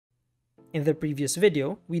In the previous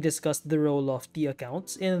video, we discussed the role of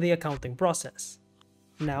T-accounts in the accounting process.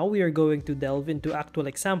 Now we are going to delve into actual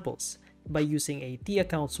examples by using a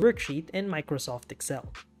T-Accounts Worksheet in Microsoft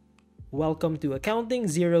Excel. Welcome to Accounting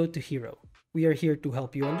Zero to Hero. We are here to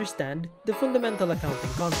help you understand the fundamental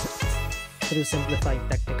accounting concepts through simplified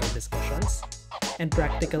technical discussions and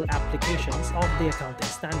practical applications of the accounting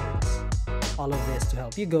standards. All of this to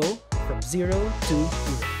help you go from zero to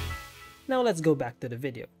hero. Now let's go back to the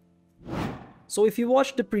video. So if you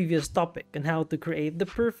watched the previous topic on how to create the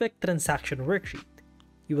perfect transaction worksheet,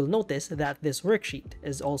 you will notice that this worksheet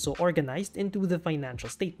is also organized into the financial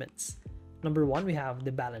statements. Number one, we have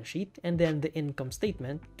the balance sheet and then the income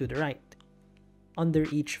statement to the right. Under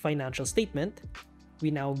each financial statement,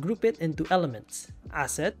 we now group it into elements: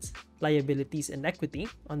 assets, liabilities, and equity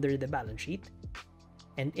under the balance sheet,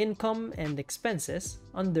 and income and expenses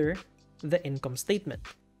under the income statement.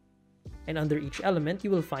 And under each element,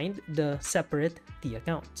 you will find the separate T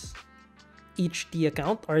accounts. Each T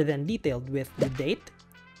account are then detailed with the date,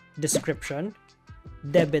 description,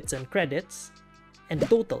 debits and credits, and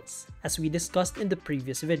totals, as we discussed in the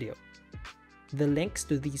previous video. The links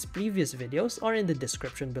to these previous videos are in the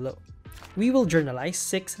description below. We will journalize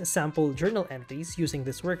 6 sample journal entries using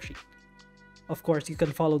this worksheet. Of course, you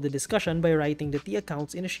can follow the discussion by writing the T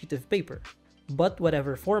accounts in a sheet of paper, but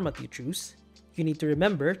whatever format you choose, you need to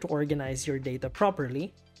remember to organize your data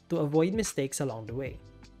properly to avoid mistakes along the way.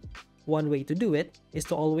 One way to do it is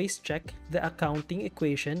to always check the accounting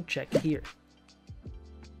equation check here,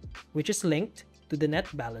 which is linked to the net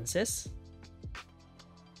balances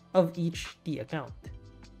of each T account.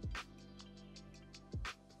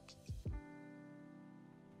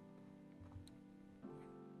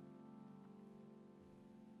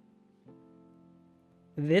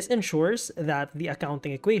 This ensures that the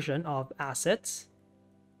accounting equation of assets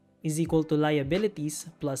is equal to liabilities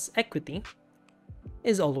plus equity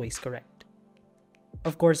is always correct.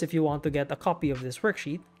 Of course, if you want to get a copy of this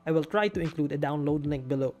worksheet, I will try to include a download link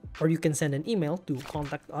below, or you can send an email to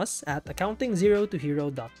contact us at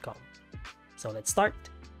accountingzerotohero.com. So let's start.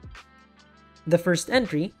 The first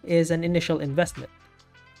entry is an initial investment.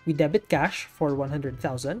 We debit cash for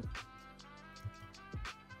 100,000.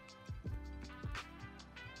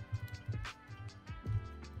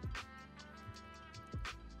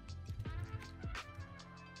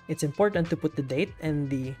 It's important to put the date and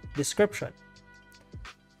the description.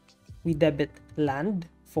 We debit land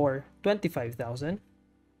for 25,000.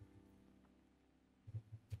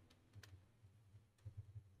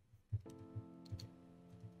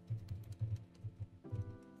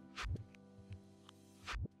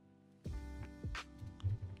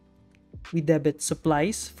 We debit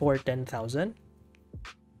supplies for 10,000.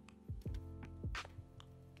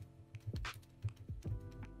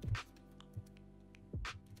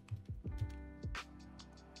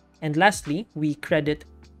 And lastly, we credit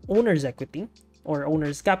owner's equity or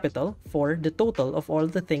owner's capital for the total of all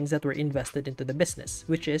the things that were invested into the business,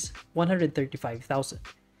 which is 135,000.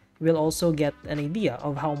 We'll also get an idea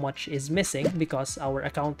of how much is missing because our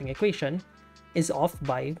accounting equation is off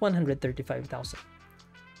by 135,000.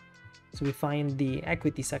 So we find the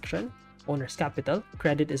equity section, owner's capital,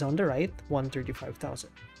 credit is on the right,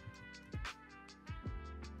 135,000.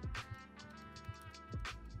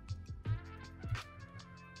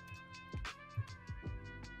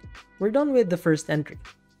 We're done with the first entry.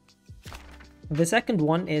 The second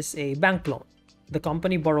one is a bank loan. The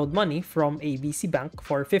company borrowed money from ABC Bank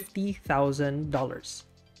for $50,000.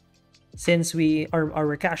 Since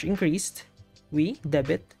our cash increased, we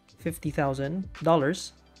debit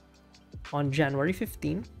 $50,000 on January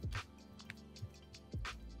 15,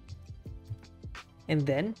 and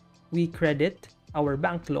then we credit our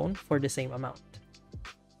bank loan for the same amount.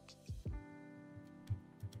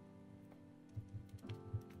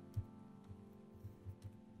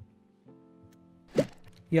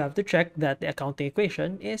 You have to check that the accounting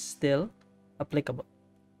equation is still applicable.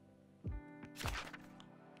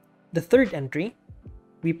 The third entry,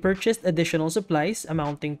 we purchased additional supplies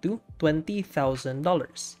amounting to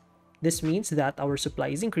 $20,000. This means that our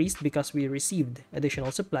supplies increased because we received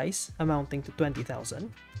additional supplies amounting to $20,000.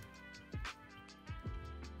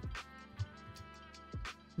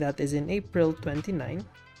 That is in April 29.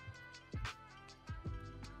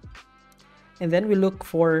 And then we look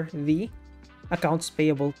for the accounts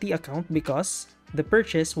payable T account because the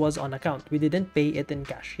purchase was on account. We didn't pay it in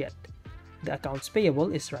cash yet. The accounts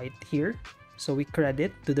payable is right here, so we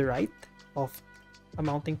credit to the right of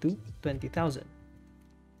amounting to 20,000.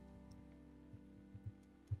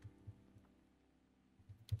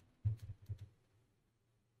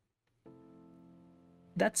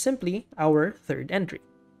 That's simply our third entry.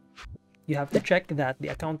 You have to check that the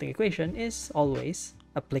accounting equation is always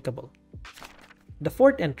applicable. The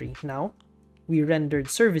fourth entry now, we rendered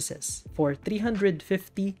services for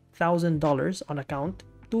 $350,000 on account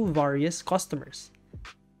to various customers.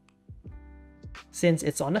 Since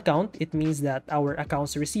it's on account, it means that our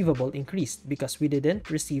accounts receivable increased because we didn't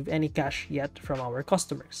receive any cash yet from our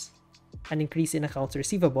customers. An increase in accounts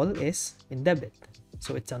receivable is in debit,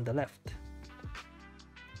 so it's on the left.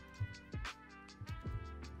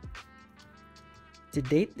 The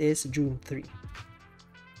date is June 3.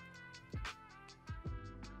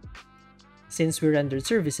 Since we rendered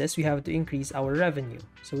services, we have to increase our revenue.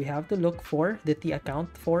 So we have to look for the T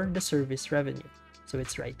account for the service revenue. So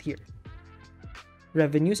it's right here.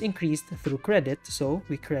 Revenues increased through credit, so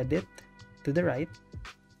we credit to the right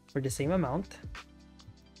for the same amount.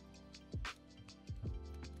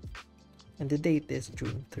 And the date is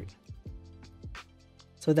June 3.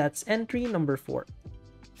 So that's entry number 4.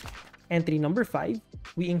 Entry number 5,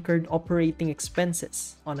 we incurred operating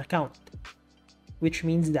expenses on account, which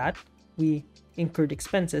means that we incurred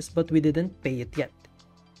expenses but we didn't pay it yet.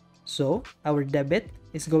 So our debit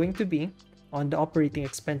is going to be on the operating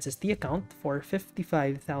expenses T account for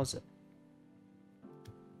 $55,000.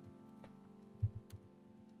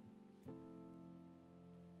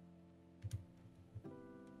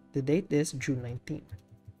 The date is June 19.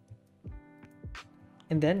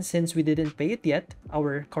 And then since we didn't pay it yet,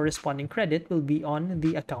 our corresponding credit will be on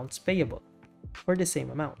the accounts payable for the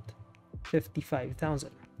same amount, $55,000.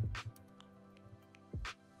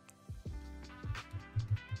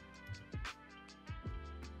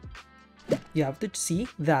 You have to see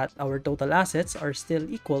that our total assets are still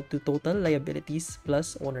equal to total liabilities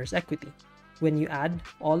plus owner's equity when you add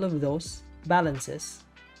all of those balances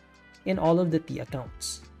in all of the T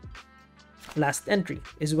accounts. Last entry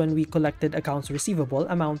is when we collected accounts receivable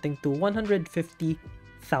amounting to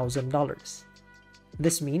 $150,000.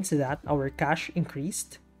 This means that our cash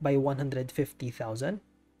increased by $150,000.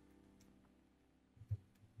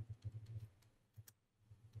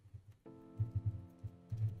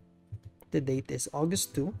 The date is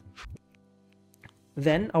August 2.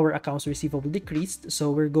 Then our accounts receivable decreased, so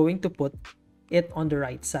we're going to put it on the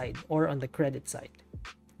right side or on the credit side,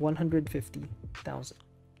 $150,000.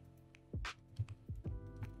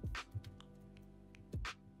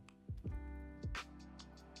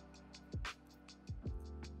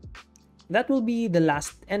 That will be the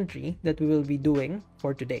last entry that we will be doing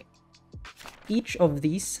for today. Each of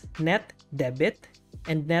these net debit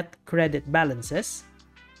and net credit balances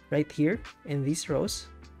right here in these rows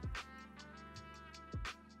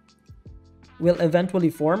will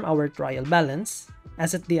eventually form our trial balance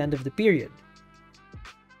as at the end of the period.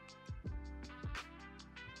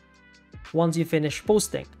 Once you finish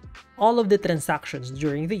posting all of the transactions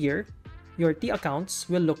during the year, your T accounts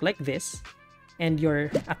will look like this, and your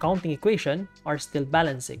accounting equation are still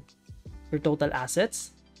balancing. Your total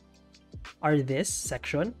assets are this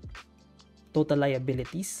section, total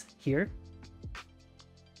liabilities here,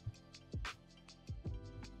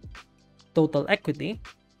 total equity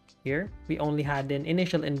here, we only had an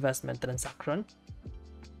initial investment transaction,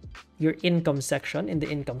 your income section in the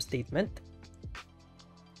income statement,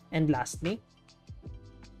 and lastly,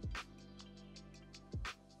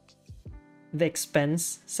 the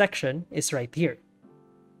expense section is right here.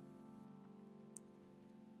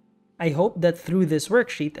 I hope that through this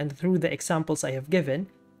worksheet and through the examples I have given,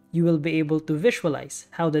 you will be able to visualize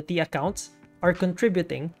how the T accounts are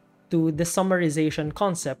contributing to the summarization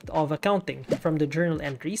concept of accounting from the journal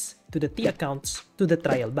entries to the T accounts to the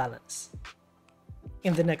trial balance.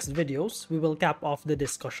 In the next videos, we will cap off the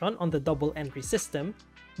discussion on the double entry system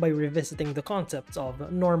by revisiting the concepts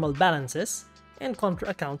of normal balances and contra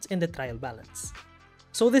accounts in the trial balance.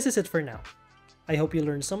 So this is it for now. I hope you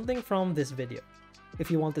learned something from this video. If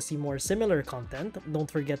you want to see more similar content, don't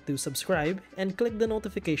forget to subscribe and click the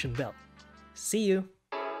notification bell. See you!